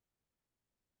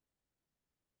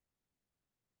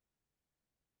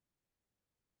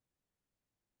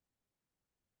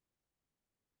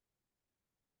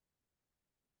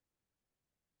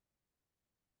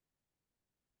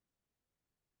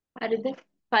 හරිද?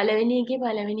 පළවෙනි එකේ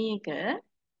පළවෙනි එක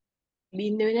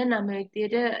බිංදුව ඉඳන් 9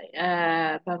 විදියට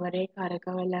බවරේ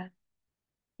කරකවලා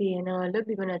තියනවලු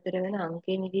බිම නතර වෙන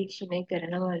අංකය නිරීක්ෂණය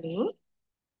කරනවලු.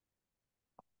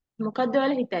 මොකද්ද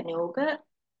ඔයාලා හිතන්නේ? ඕක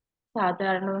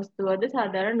සාධාරණ වස්තුවද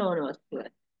සාධාරණ නොවන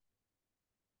වස්තුවද?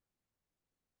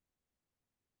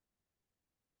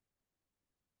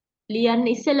 ලියන්න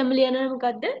ඉස්සෙල්ලම ලියනවා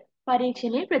මොකද්ද?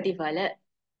 පරීක්ෂණයේ ප්‍රතිඵල.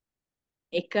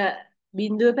 එක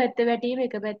බිංදුව පැත්ත වැටීම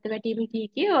එක පැත්ත වැටීම කී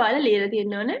කී ඔයාලා ලියලා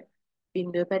තියෙනවනේ.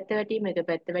 බිංදුව පැත්ත වැටීම එක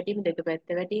පැත්ත වැටීම දෙක පැත්ත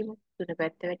වැටීම තුන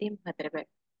පැත්ත වැටීම හතර පැත්ත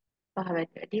පහ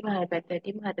පැත්ත වැටීම හය පැත්ත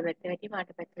වැටීම හත පැත්ත වැටීම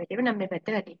අට පැත්ත වැටීම නවය පැත්ත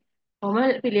වැටීම.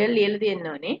 කොහොම පිළිවෙල ලියලා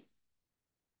තියෙනවනේ.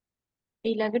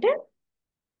 ඊළඟට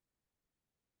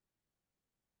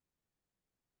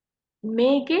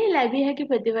මේකේ ලැබිය හැකි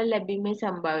ප්‍රතිඵල ලැබීමේ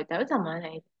සම්භාවිතාව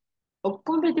සමානයි.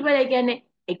 ඔක්කොම ප්‍රතිඵල ඒ කියන්නේ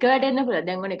එක වැටෙන්න පුළුවන්.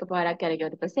 දැන් ඔන්න එකපාරක්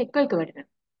අරගෙන පස්සේ එක වැටෙනවා.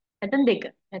 නැත්නම් දෙක,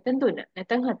 නැත්නම් තුන,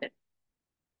 නැත්නම් හතර.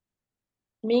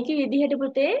 මේකේ විදිහට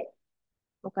පුතේ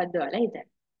මොකද්ද ඔයාලා හිතන්නේ?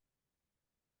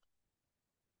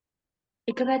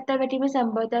 එක පැත්තක් වැටීමේ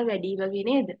සම්භාවිතාව වැඩි වගේ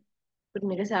නේද? ඒත්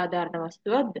මේක සාධාරණ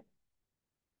වස්තුවක්ද?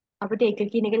 අපිට එක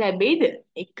කියන එක ලැබෙයිද?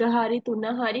 එක හරි තුන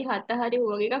හරි හත හරි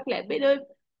ඔය වගේ එකක් ලැබෙයිද? ඔය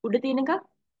උඩ තියෙන එකක්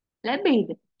ලැබෙයිද?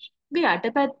 මේ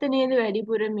යටපැත්ත නේද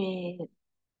වැඩිපුර මේ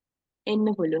එන්න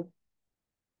පුළුවන්.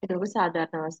 ඒක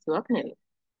සාධාරණ වස්තුවක් නෙවෙයි.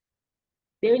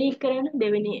 දෙවෙනි එක කරන්න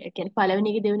දෙවෙනි ඒ කියන්නේ පළවෙනි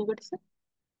එකේ දෙවෙනි කොටස.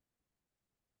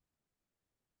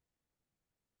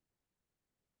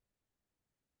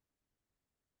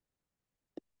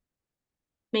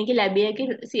 මේකේ ලැබිය හැකි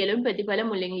සියලුම ප්‍රතිඵල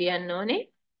මුලින් ලියන්න ඕනේ.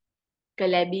 එක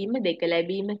ලැබීම දෙක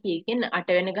ලැබීම කීකෙන් අට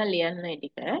වෙනකන් ලියන්න ඒ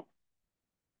ටික.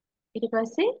 ඊට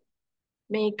පස්සේ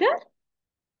මේක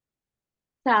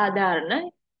සාධාරණ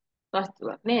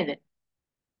වස්තුවක් නේද?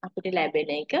 අපිට ලැබෙන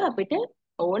එක අපිට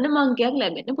ඕනම අංකයක්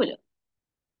ලැබෙන්න පුළුවන්.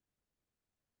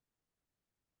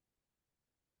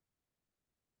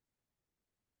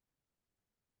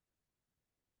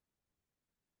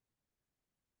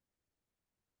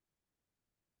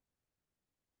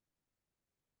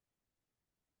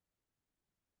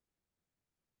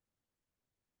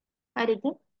 හරිද?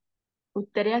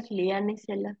 උත්තරයක් ලියන්න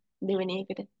ඉස්සෙල්ලා දෙවෙනි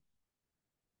එකට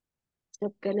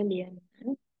ස්ටොප් කරලා ලියන්න.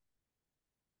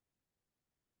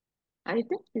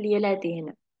 හරිද? ලියලා තියෙන.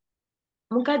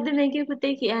 මොකද්ද මේකේ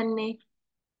පුතේ කියන්නේ?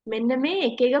 මෙන්න මේ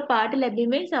එක එක පාට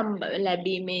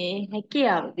ලැබීමේ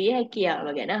හැකියාව, විය හැකියාව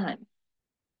ගැන අහන්නේ.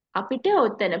 අපිට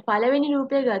ඔතන පළවෙනි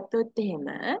රූපය ගත්තොත් එහෙම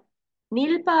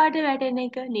නිල් පාට වැටෙන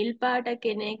එක, නිල් පාට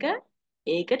කෙන එක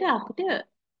ඒකට අපිට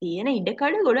තියෙන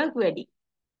ඉඩකඩ ගොඩක් වැඩි.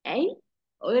 ඇයි?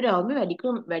 ඔය රවුමේ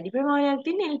වැඩි ප්‍රමාණයක්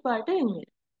තියෙන නිල් පාට වෙන්නේ.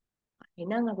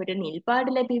 එහෙනම් අපිට නිල් පාට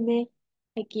ලැබීමේ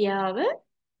හැකියාව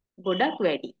ගොඩක්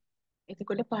වැඩි.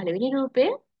 එතකොට පළවෙනි රූපය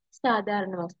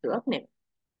සාධාරණ වස්තුවක් නෙමෙයි.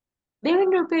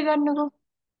 දෙවෙනි රූපය ගන්නකො.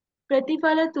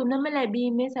 ප්‍රතිඵල තුනම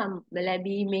ලැබීමේ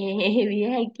විය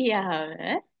හැකියාව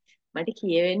මට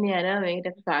කියවෙන්න යනවා මේකට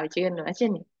අපි පාවිච්චි කරන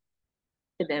වචනේ.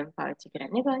 ඒක දැන් පාවිච්චි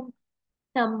කරන්නේ බලන්න.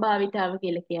 සම්භාවිතාව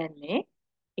කියලා කියන්නේ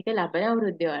ඒක ලබන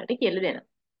අවුරුද්දේ වලට කියලා දෙනවා.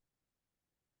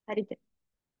 හරිද?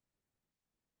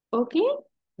 ඕකේ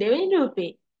දෙවෙනි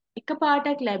රූපේ එක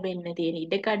පාටක් ලැබෙන්න තියෙන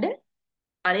ඉඩකඩ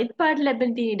අනිත් පාට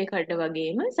ලැබෙන්න තියෙන ඉඩකඩ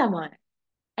වගේම සමානයි.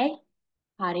 ඇයි?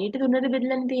 හරියට තුනට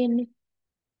බෙදලා තියෙන්නේ.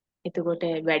 එතකොට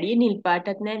වැඩි නිල්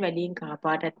පාටක් නැහැ, වැඩියෙන් කහ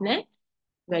පාටක් නැහැ,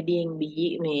 වැඩියෙන්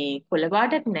මේ කොළ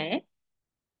පාටක් නැහැ,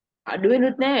 අඩු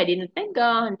වෙනුත් නැහැ, වැඩිනුත් නැහැ,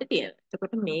 ගාහන්ට තියෙනවා.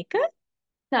 එතකොට මේක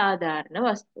සාධාරණ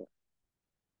වස්තුව.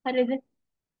 හරිද?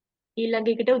 ඊළඟ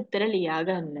එකට උත්තර ලියා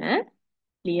ගන්න.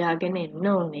 ලියාගෙන එන්න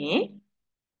ඕනේ.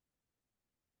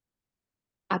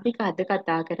 අපි අද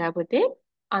කතා කරා පුතේ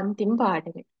අන්තිම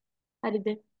පාඩමේ. හරිද?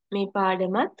 මේ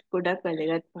පාඩමත් ගොඩක්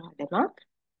වැදගත් පාඩමක්.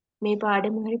 මේ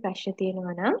පාඩම හරි ප්‍රශ්න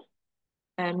තියෙනවා නම්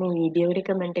මේ වීඩියෝ එකට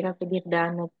කමෙන්ට් එකක් විදිහට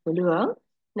දාන්නත් පුළුවන්.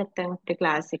 නැත්නම් අපිට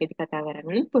ක්ලාස් එකේදී කතා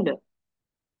කරන්නත් පුළුවන්.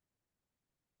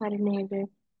 හරි නේද?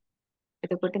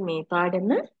 එතකොට මේ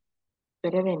පාඩම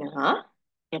ඉවර වෙනවා.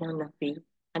 එහෙනම් අපි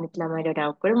අනිත් ළමයිට වඩා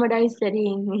ඔක්කොම වඩා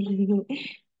ඉස්සරින්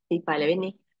අපි පළවෙනි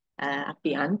අපි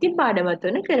අන්තිම පාඩමත්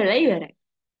උන කරලා ඉවරයි.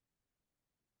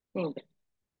 නේද?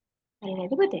 හරි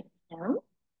නේද පුතේ? එහෙනම්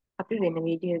අපි වෙන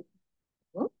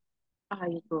වීඩියෝ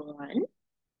ආයුබෝවන්